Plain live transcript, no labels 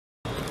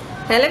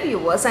Hello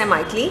viewers, I am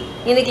Maitli.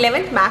 In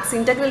 11th Max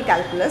Integral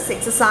Calculus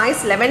exercise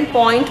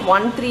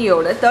 11.13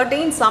 oda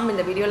 13 sum in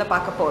the video la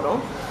paaka porom.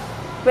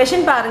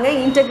 Question parunga,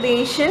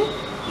 integration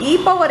e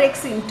power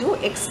x into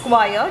x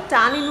square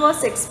tan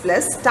inverse x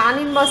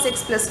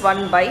plus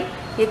 1 by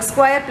x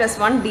square plus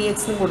 1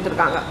 dx nu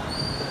kuduthirukanga.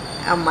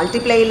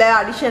 Multiply la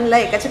addition la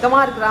ekachakama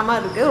irukrama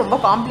irukku, romba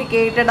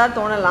complicated ah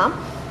thonalam,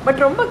 but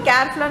romba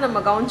careful ah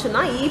nama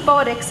gaunichona e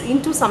power x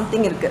into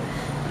something irukku.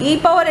 E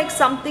power x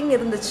something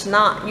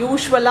irundhuchna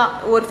usually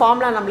ஒரு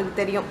formula நமக்கு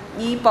தெரியும்,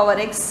 e power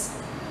x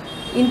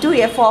into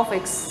f of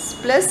x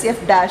plus f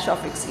dash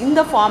of x.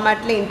 இந்த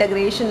ஃபார்மட்ல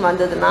integration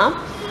வந்ததுனா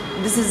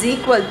this is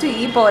equal to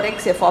e power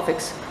x f of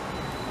x.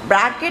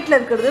 பிராக்கெட்ல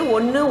இருக்குது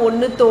 1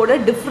 1 தோட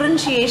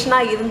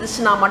டிஃபரன்ஷியேஷனா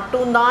இருந்துச்சுனா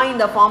மட்டும் தான்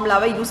இந்த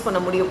ஃபார்முலாவை யூஸ்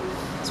பண்ண முடியும்.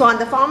 சோ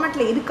அந்த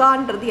ஃபார்மட்ல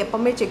இருக்கான்றது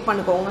எப்பவுமே செக்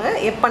பண்ணிக்கோங்க.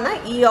 எப்பனா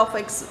e of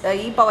x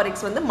e power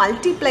x வந்து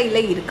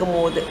மல்டிப்ளைல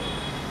இருக்கும்போது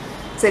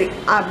சரி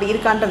அப்படி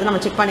இருக்கான்றது நம்ம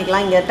செக்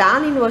பண்ணிக்கலாம். இங்க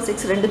tan inverse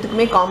x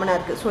ரெண்டுத்துக்குமே காமனா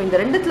இருக்கு. சோ இந்த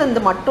ரெண்டுத்துல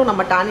இருந்து மட்டும்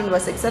நம்ம tan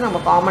inverse x நம்ம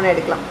காமனா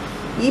எடுக்கலாம்.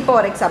 e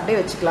power x அப்படியே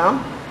வெச்சுக்கலாம்.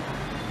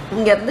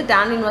 இங்க இருந்து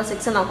tan inverse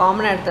x நான்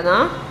காமனா எடுத்தனா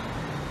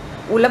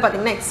உள்ள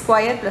பாத்தீங்கன்னா x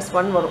square plus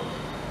 1 வரும்.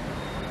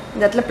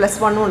 இந்த இடத்துல plus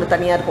 1 ஒன்னு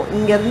தனியா இருக்கும்.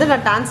 இங்க இருந்து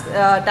நான்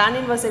tan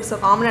inverse x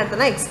காமனா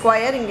எடுத்தனா x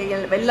square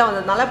இங்க வெளில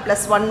வந்ததனால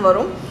plus 1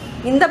 வரும்.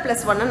 இந்த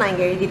plus 1 நான்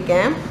இங்க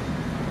எழுதிருக்கேன்.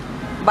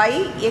 by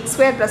x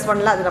square plus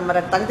 1 ல அது நம்ம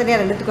தனித்தனியா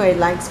ரெண்டுத்துக்கும்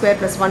எழுதலாம். x square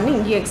plus 1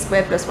 இங்க x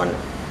square plus 1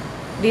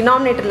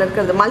 டினாமினேட்டர்ல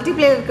இருக்குது,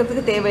 மல்டிப்ளைல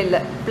இருக்கிறதுக்கு தேவையில்லை,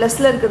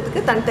 பிளஸ்ல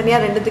இருக்கிறதுக்கு தனித்தனியா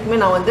ரெண்டுத்துக்குமே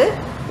நான் வந்து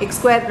x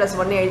square plus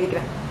 1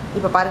 எழுதிக்கிறேன்.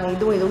 இப்போ பாருங்க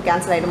இதுவும்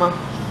கேன்சல் ஆயிடுமா?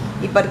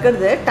 இப்போ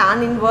இருக்குது tan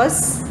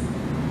inverse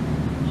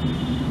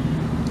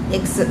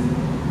x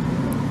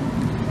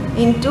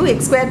into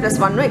x square plus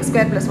 1 x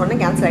square plus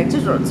 1 cancel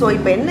ஆயிடுச்சு. ஸோ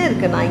இப்போ என்ன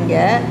இருக்குன்னா இங்க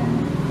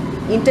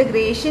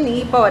integration e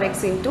power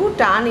x into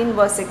tan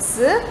inverse x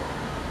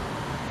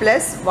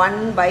plus 1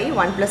 by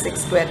 1 plus x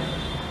square.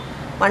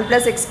 1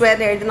 plus x square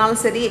எழுதினாலும்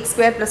சரி x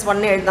square plus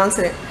 1 எழுதினாலும்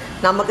சரி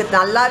நமக்கு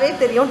நல்லாவே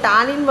தெரியும்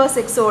tan inverse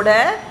x ஓட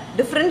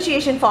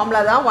differentiation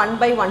formula தான் 1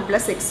 by 1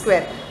 plus x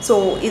square. so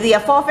இது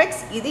f of x,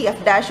 இது f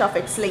dash of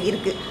x ல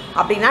இருக்கு.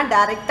 அப்படினா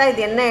டைரக்ட்டா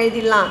இது என்ன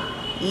எழுதிடலாம்,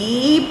 e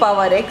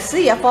power x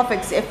f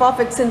of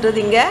x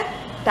ன்றது இங்க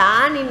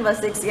tan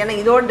inverse x, ஏனா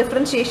இதோட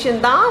differentiation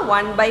தான்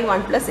 1 by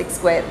 1 plus x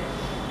square.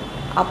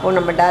 அப்போ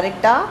நம்ம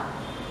டைரக்ட்டா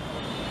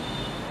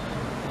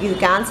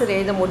இதுக்கு ஆன்சர்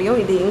எழுத முடியும்.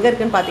 இது எங்க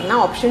இருக்குன்னு பாத்தீங்கன்னா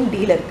ஆப்ஷன் D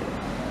ல இருக்கு.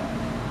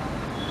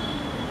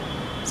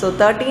 சோ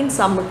 13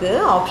 சம்முக்கு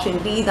ஆப்ஷன்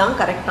D தான்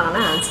கரெக்ட்டான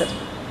ஆன்சர்.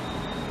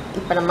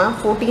 இப்போ நம்ம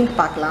 14th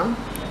பார்க்கலாம்.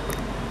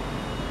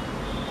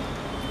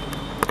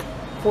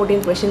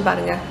 14th क्वेश्चन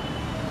பாருங்க.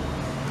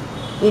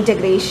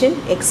 integration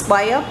x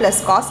square plus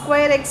cos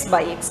square x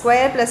by x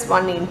square plus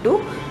 1 into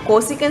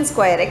cosecant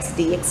square x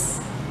dx.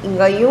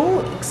 இங்கேயும்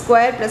x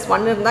square plus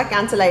 1 இருந்தால்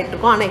கேன்சல் ஆகிட்டு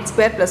இருக்கும், ஆனால் x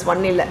square plus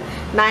 1 இல்லை.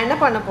 நான் என்ன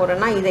பண்ண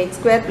போகிறேன்னா இதை x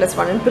square plus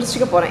 1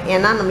 பிரிச்சுக்க போகிறேன்,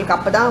 ஏன்னா நமக்கு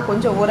அப்போ தான்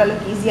கொஞ்சம்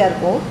ஓரளவுக்கு ஈஸியாக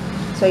இருக்கும்.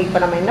 ஸோ இப்போ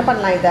நம்ம என்ன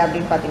பண்ணலாம் இதை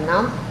அப்படின்னு பார்த்தீங்கன்னா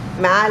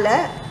மேலே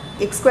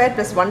x square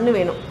plus 1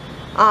 வேணும்.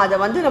 அதை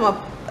வந்து நம்ம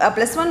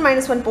 +1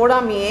 -1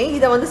 போடாமையே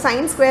இதை வந்து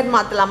sin square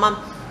மாற்றலாமா?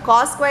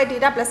 cos square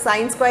theta plus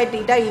sin square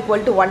theta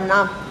equal to 1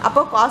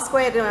 அப்போ cos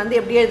square வந்து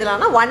எப்படி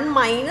எழுதலாம்னா 1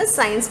 minus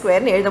sin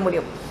square எழுத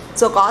முடியும்.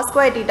 So cos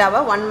square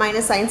thetaவை 1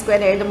 minus sin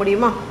square எழுத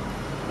முடியுமா?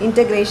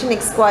 integration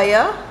x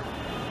square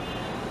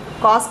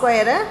cos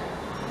square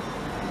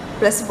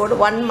plus போடு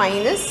 1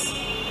 minus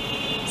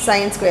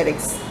sin square x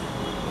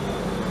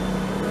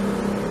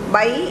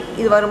by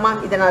இது வருமா?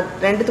 இதை நான்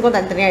ரெண்டுத்துக்கும்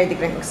தனித்தனியாக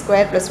எழுதிக்கிறேன். x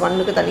square plus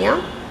 1க்கு தனியாக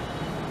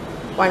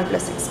 1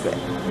 plus x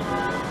square.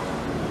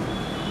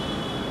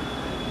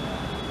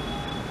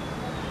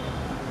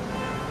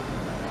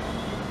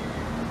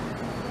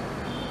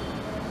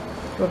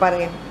 இப்போ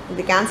பாருங்க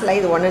இது கேன்சல் ஆகி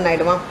இது 1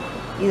 ஆகிடுமா?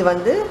 இது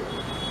வந்து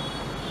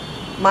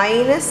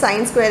minus sin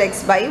square x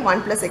by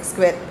 1 plus x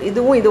square.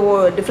 இதுவும் இது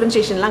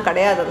டிஃபரன்ஷியேஷன்லாம்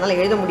கிடையாது, அதனால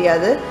எழுத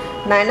முடியாது.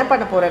 நான் என்ன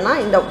பண்ண போகிறேன்னா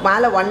இந்த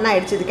மேலே 1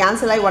 ஆகிடுச்சு, இது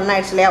கேன்சல் ஆகி 1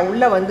 ஆகிடுச்சு இல்லையா,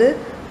 உள்ளே வந்து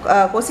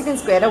கொசிகன்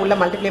ஸ்கொயரை உள்ளே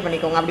மல்டிப்ளை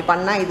பண்ணிக்கோங்க. அப்படி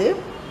பண்ணால் இது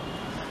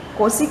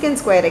கொசிகன்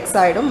ஸ்கொயர் x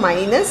ஆகிடும்.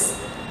 மைனஸ்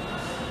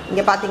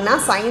இங்கே பார்த்தீங்கன்னா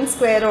சைன்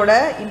ஸ்கொயரோட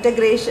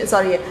இன்டகிரேஷன்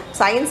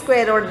சைன்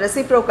ஸ்கொயரோட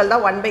ரெசிப்ரோக்கல்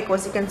தான் 1 by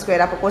கொசிகன்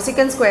ஸ்கொயர். அப்போ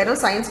கொசிகன்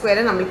ஸ்கொயரும் சைன்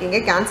ஸ்கொயரும் நம்மளுக்கு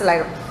இங்கே கேன்சல்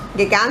ஆகிடும்.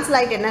 இங்கே கேன்சல்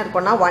ஆகிட்டு என்ன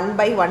இருக்கும்னா 1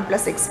 by 1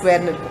 plus x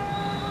ஸ்கொயர்னு இருக்கும்.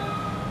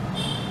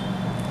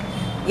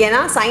 ஏன்னா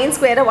சைன்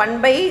ஸ்கொயரை 1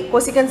 by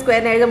கொசிகன்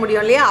ஸ்கொயர்னு எழுத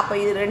முடியும் இல்லையா, அப்போ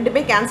இது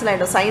ரெண்டுமே கேன்சல்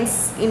ஆகிடும்.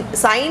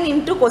 சைன்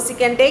இன்ட்டு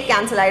கொசிகன்ட்டே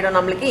கேன்சல் ஆகிடும்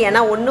நம்மளுக்கு,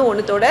 ஏன்னா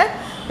ஒன்றோட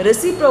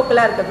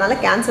ரெசிப்ரோக்கலாக இருக்கிறதுனால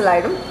கேன்சல்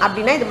ஆகிடும்.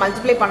 அப்படின்னா இது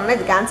மல்டிப்ளை பண்ணோன்னா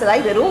இது கேன்சல்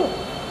ஆகி வெறும்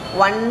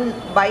 1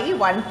 by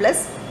 1 plus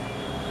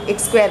x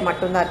ஸ்கொயர்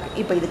மட்டும்தான் இருக்குது.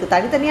 இப்போ இதுக்கு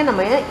தனித்தனியாக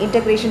நம்ம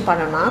இன்டகிரேஷன்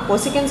பண்ணோம்னா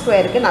கொசிகன்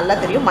ஸ்கொயருக்கு நல்லா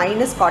தெரியும்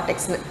மைனஸ்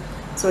காட்டெக்ஸ்னு.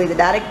 ஸோ இது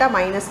டைரெக்டாக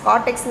மைனஸ்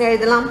காட்டெக்ஸ்னு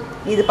எழுதலாம்.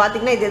 இது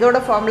பார்த்திங்கன்னா இது எதோட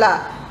ஃபார்முலா,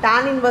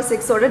 tan inverse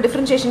x ஓட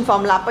டிஃபரன்ஷியேஷன்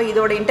ஃபார்முலா. அப்போ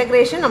இதோட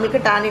இன்டகிரேஷன் நமக்கு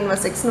tan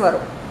inverse xன்னு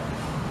வரும்.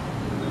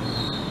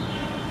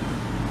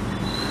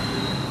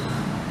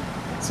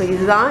 ஸோ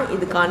இதுதான்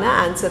இதுக்கான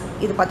ஆன்சர்.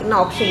 இது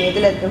பார்த்திங்கன்னா ஆப்ஷன்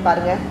எதில் இருக்குன்னு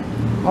பாருங்கள்,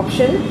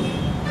 ஆப்ஷன்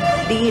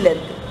டியில்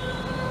இருக்குது.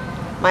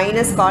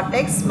 minus cot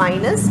x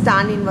minus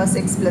tan inverse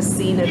x plus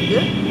c ன்னு இருக்கு.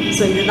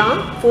 ஸோ இதுதான்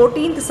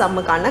 14th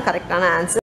சம்முக்கான கரெக்டான ஆன்சர்.